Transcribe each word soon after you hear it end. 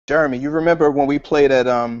Jeremy, you remember when we played at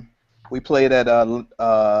the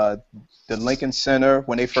Lincoln Center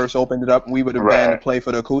when they first opened it up, and we were the band to Right. play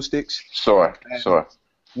for the acoustics. Sure. And Sure.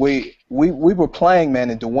 we were playing, man,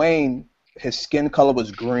 and Dwayne, his skin color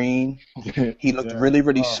was green. He looked Yeah. really,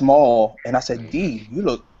 really Oh. small, and I said, D, you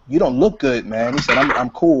don't look good, man. He said, I'm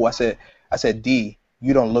cool. I said, D,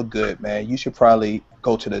 you don't look good, man. You should probably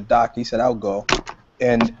go to the doctor. He said, I'll go.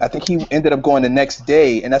 And I think he ended up going the next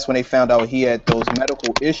day, and that's when they found out he had those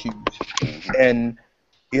medical issues. And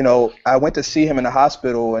I went to see him in the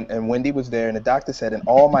hospital, and Wendy was there, and the doctor said, in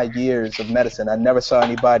all my years of medicine, I never saw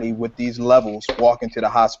anybody with these levels walk into the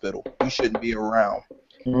hospital. You shouldn't be around.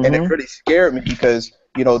 And it really scared me because,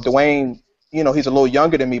 Dwayne, he's a little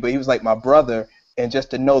younger than me, but he was like my brother. And just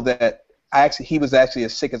to know that he was actually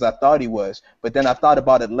as sick as I thought he was. But then I thought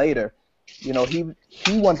about it later. He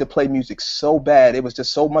wanted to play music so bad. It was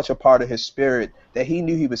just so much a part of his spirit that he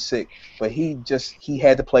knew he was sick, but he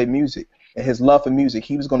had to play music. And his love for music,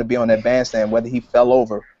 he was going to be on that bandstand whether he fell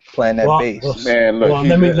over playing that bass. Man, look. Well,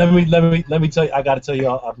 let me tell you. I've got to tell you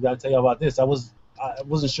about this. I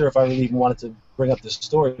wasn't sure if I really even wanted to bring up this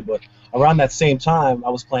story, but around that same time, I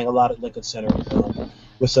was playing a lot at Lincoln Center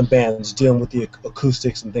with some bands dealing with the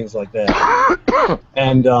acoustics and things like that.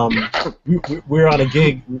 And we're on a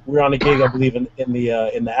gig. We're on a gig, I believe, in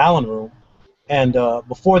the Allen Room. And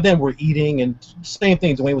before then, we're eating, and same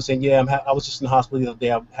thing. Dwayne was saying, yeah, I was just in the hospital the other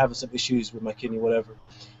day. I'm having some issues with my kidney, whatever.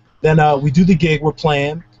 Then we do the gig. We're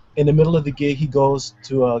playing. In the middle of the gig, he goes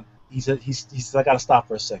to he says, I got to stop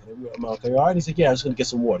for a second. I'm like, okay, all right. He said, yeah, I'm just going to get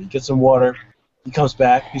some water. He gets some water. He comes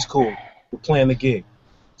back. He's cool. We're playing the gig.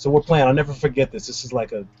 So we're playing. I'll never forget this. This is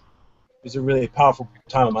it's a really powerful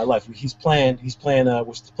time in my life. We're playing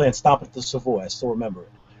Stomp at the Savoy. I still remember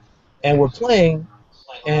it. And we're playing,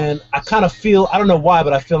 and I kind of feel, I don't know why,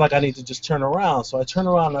 but I feel like I need to just turn around. So I turn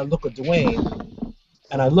around and I look at Dwayne,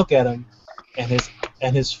 and I look at him, and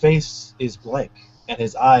his face is blank, and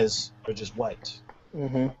his eyes are just white.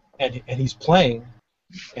 Mm-hmm. And he's playing,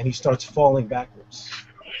 and he starts falling backwards.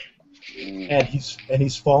 And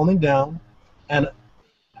he's falling down, and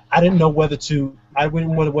I didn't know whether to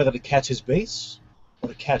catch his bass or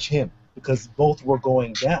to catch him, because both were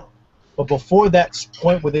going down. But before that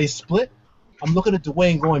point where they split, I'm looking at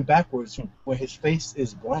Dwayne going backwards where his face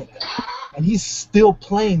is blank. And he's still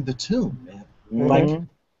playing the tune, man. Mm-hmm. Like,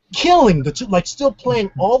 killing the tune, like still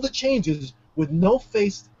playing all the changes with no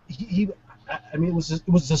face. I mean, it was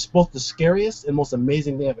just both the scariest and most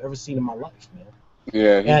amazing thing I've ever seen in my life, man.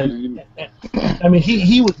 Yeah. And I mean,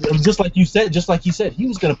 he was just like he said, he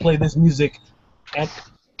was gonna play this music, at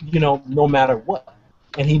no matter what.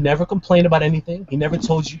 And he never complained about anything. He never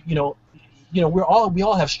told you, we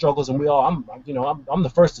all have struggles, and I'm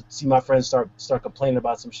the first to see my friends start complaining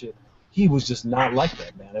about some shit. He was just not like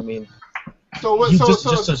that, man. I mean, he's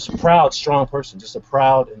just a proud, strong person, just a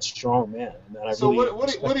proud and strong man. And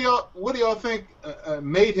what do y'all think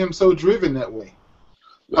made him so driven that way?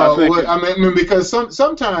 Because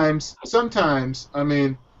sometimes, I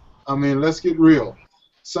mean, let's get real.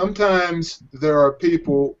 Sometimes there are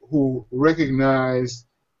people who recognize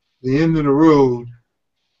the end of the road,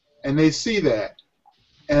 and they see that,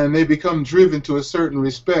 and they become driven to a certain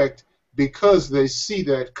respect because they see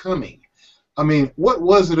that coming. I mean, what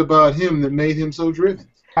was it about him that made him so driven?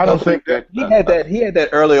 I don't think that he had that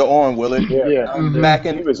earlier on, Willard. Yeah. Back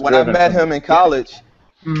when I met him in college,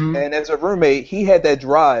 and as a roommate, he had that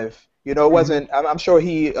drive. It wasn't. I'm sure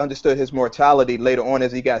he understood his mortality later on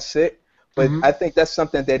as he got sick, but I think that's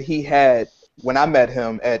something that he had when I met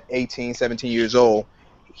him at 18, 17 years old.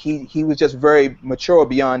 He was just very mature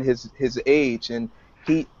beyond his age, and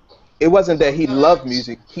it wasn't that he loved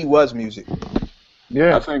music; he was music.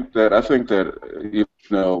 Yeah, I think that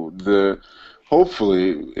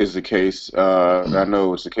hopefully is the case. I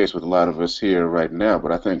know it's the case with a lot of us here right now,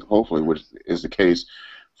 but I think hopefully what is the case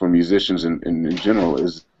for musicians in general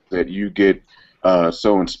is that you get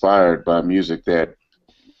so inspired by music that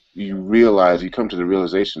you come to the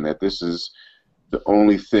realization that this is the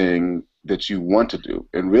only thing that you want to do,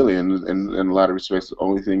 and really, in a lot of respects, the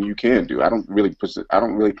only thing you can do. I don't really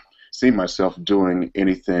see myself doing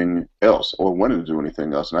anything else or wanting to do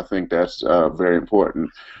anything else, and I think that's very important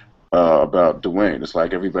about Dwayne. It's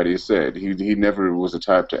like everybody has said, he never was the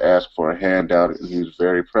type to ask for a handout. He was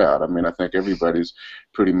very proud. I mean, I think everybody's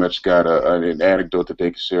pretty much got an anecdote that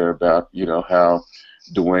they can share about, how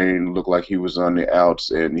Dwayne looked like he was on the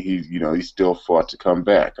outs, and he still fought to come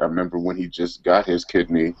back. I remember when he just got his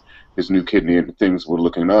new kidney, and things were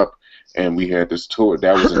looking up, and we had this tour.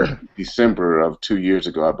 That was in December of 2 years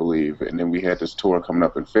ago, I believe, and then we had this tour coming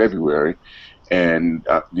up in February, And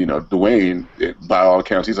you know, Dwayne, by all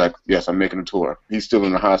accounts, he's like, yes, I'm making a tour. He's still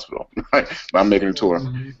in the hospital. I'm making a tour.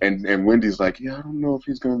 And Wendy's like, yeah, I don't know if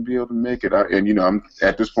he's going to be able to make it. And you know, I'm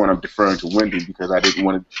at this point, I'm deferring to Wendy because I didn't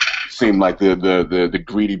want to seem like the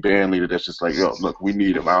greedy band leader that's just like, yo, look, we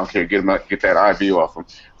need him. I don't care, get that IV off him.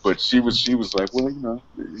 But she was like, well, you know,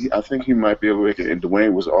 I think he might be able to make it. And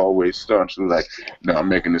Dwayne was always staunchly like, no, I'm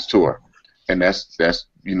making this tour. And that's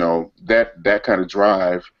you know, that kind of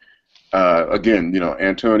drive. Again, you know,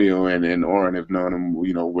 Antonio and Orrin have known him,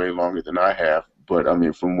 you know, way longer than I have. But I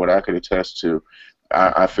mean, from what I could attest to,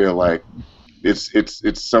 I feel like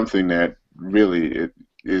it's something that really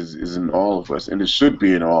is in all of us, and it should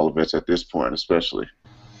be in all of us at this point, especially.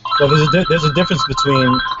 Well, there's a difference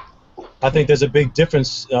between. I think there's a big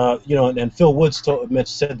difference, you know, and Phil Woods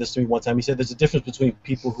said this to me one time. He said there's a difference between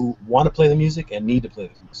people who want to play the music and need to play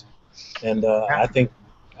the music. And I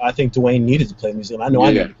think Dwayne needed to play music, and I know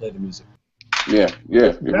I needed to play the music. Yeah,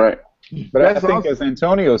 you're right. But I think, as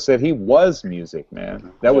Antonio said, he was music,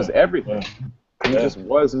 man. That was everything. He just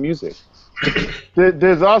was music.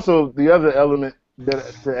 There's also the other element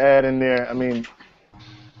to add in there, I mean,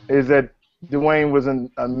 is that Dwayne was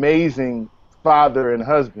an amazing father and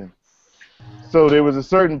husband. So there was a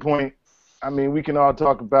certain point, I mean, we can all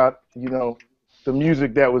talk about, you know, the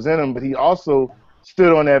music that was in him, but he also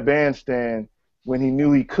stood on that bandstand when he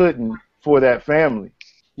knew he couldn't for that family.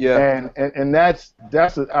 Yeah. And that's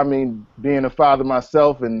I mean, being a father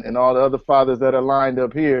myself and all the other fathers that are lined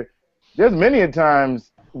up here, there's many a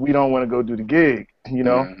times we don't want to go do the gig, you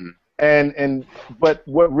know. But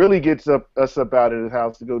what really gets us up out of the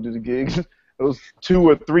house to go do the gigs, those 2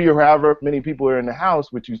 or 3 or however many people are in the house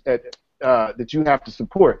that you have to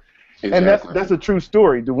support. Exactly. And that's a true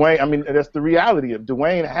story. Dwayne, I mean, that's the reality of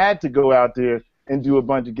Dwayne had to go out there and do a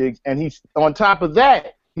bunch of gigs, and he's on top of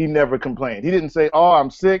that, he never complained. He didn't say, oh, I'm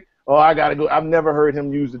sick, oh, I gotta go. I've never heard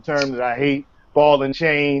him use the term that I hate, ball and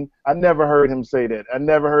chain. I never heard him say that. I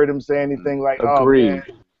never heard him say anything like, Agreed. Oh, man,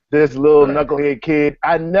 this little knucklehead kid.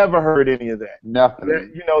 I never heard any of that.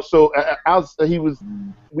 Nothing. You know, so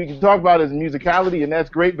we can talk about his musicality, and that's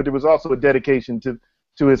great, but there was also a dedication to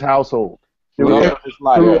his household. Through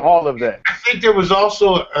all of that. I think there was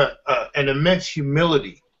also an immense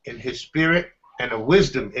humility in his spirit and a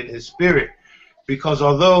wisdom in his spirit, because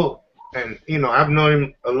although, and you know, I've known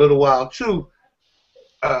him a little while too,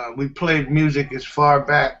 we played music as far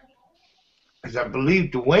back as I believe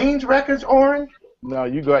Dwayne's records, Orrin. No,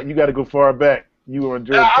 you got to go far back. You were on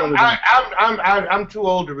George Television. I'm too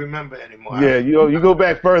old to remember anymore. Yeah, you go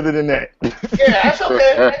back further than that. Yeah, that's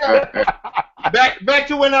okay. Back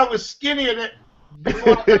to when I was skinnier than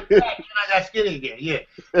before I got fat, and I got skinny again. Yeah,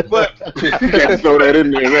 but you got to throw that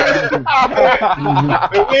in there. We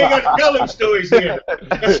ain't got to tell them stories here.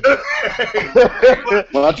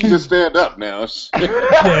 Why don't you just stand up now? If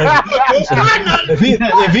he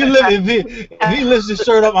lifts his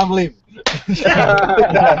shirt up, I'm leaving. That's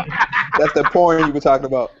the porn you were talking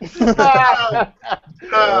about.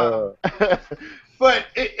 But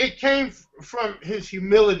it came from his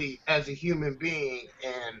humility as a human being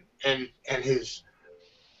and his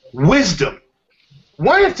wisdom.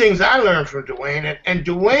 One of the things I learned from Dwayne, and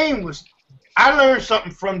I learned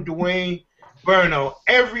something from Dwayne Burno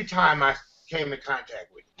every time I came in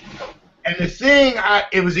contact with him. And the thing,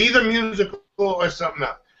 it was either musical or something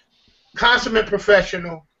else. Consummate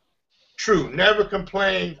professional, true, never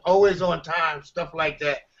complained, always on time, stuff like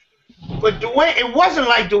that. But Dwayne, it wasn't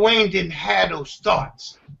like Dwayne didn't have those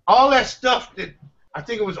thoughts. All that stuff that I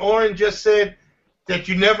think it was Orrin just said that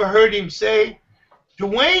you never heard him say,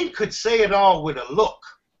 Dwayne could say it all with a look.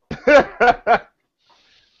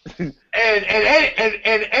 and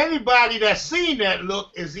anybody that's seen that look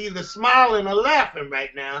is either smiling or laughing right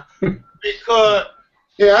now because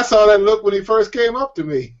yeah, I saw that look when he first came up to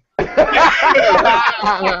me.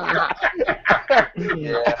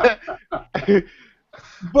 Yeah.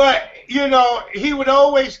 But you know, he would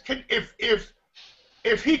always,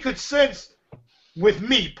 if he could sense with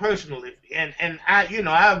me personally, and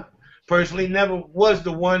I personally never was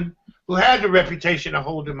the one who had the reputation of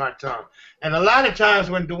holding my tongue. And a lot of times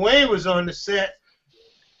when Dwayne was on the set,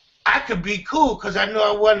 I could be cool because I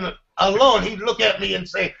know I wasn't alone. He'd look at me and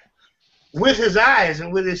say, with his eyes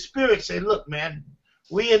and with his spirit, say, "Look, man,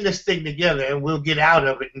 we in this thing together, and we'll get out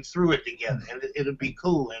of it and through it together, and it'll be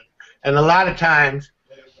cool." And a lot of times,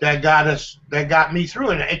 that got me through,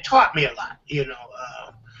 and it taught me a lot. You know,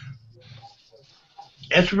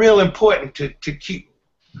 it's real important to keep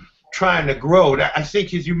trying to grow. I think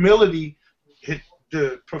his humility,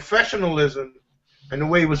 the professionalism, and the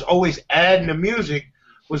way he was always adding the music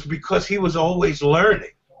was because he was always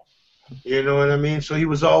learning. You know what I mean? So he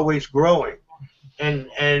was always growing.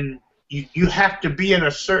 and you have to be in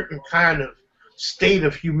a certain kind of state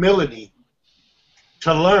of humility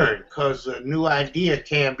to learn, because a new idea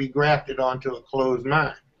can be grafted onto a closed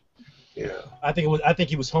mind. Yeah. I think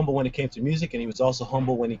he was humble when it came to music, and he was also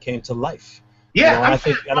humble when it came to life. Yeah, you know, I'm I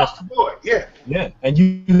think, saying across the board. Yeah. Yeah, and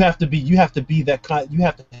you have to be that kind. You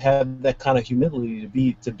have to have that kind of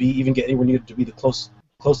humility to be even get anywhere near to be the close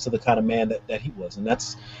to the kind of man that he was, and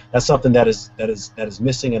that's something that is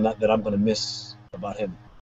missing, and that I'm going to miss about him.